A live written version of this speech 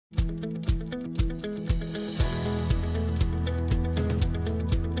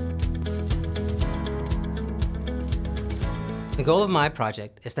The goal of my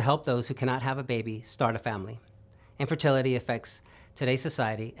project is to help those who cannot have a baby start a family. Infertility affects today's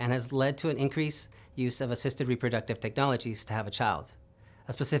society and has led to an increased use of assisted reproductive technologies to have a child.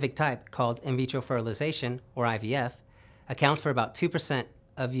 A specific type, called in vitro fertilization, or IVF, accounts for about 2%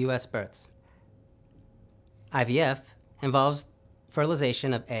 of U.S. births. IVF involves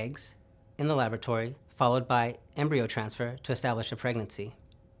fertilization of eggs in the laboratory, followed by embryo transfer to establish a pregnancy.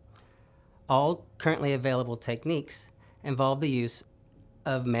 All currently available techniques involve the use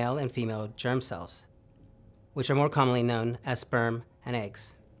of male and female germ cells, which are more commonly known as sperm and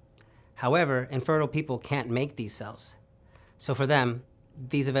eggs. However, infertile people can't make these cells, so for them,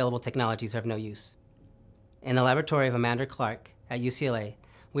 these available technologies are of no use. In the laboratory of Amander Clark at UCLA,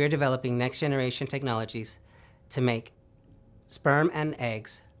 we are developing next-generation technologies to make sperm and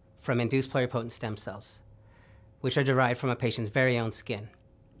eggs from induced pluripotent stem cells, which are derived from a patient's very own skin.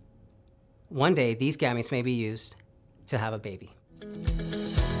 One day, these gametes may be used to have a baby.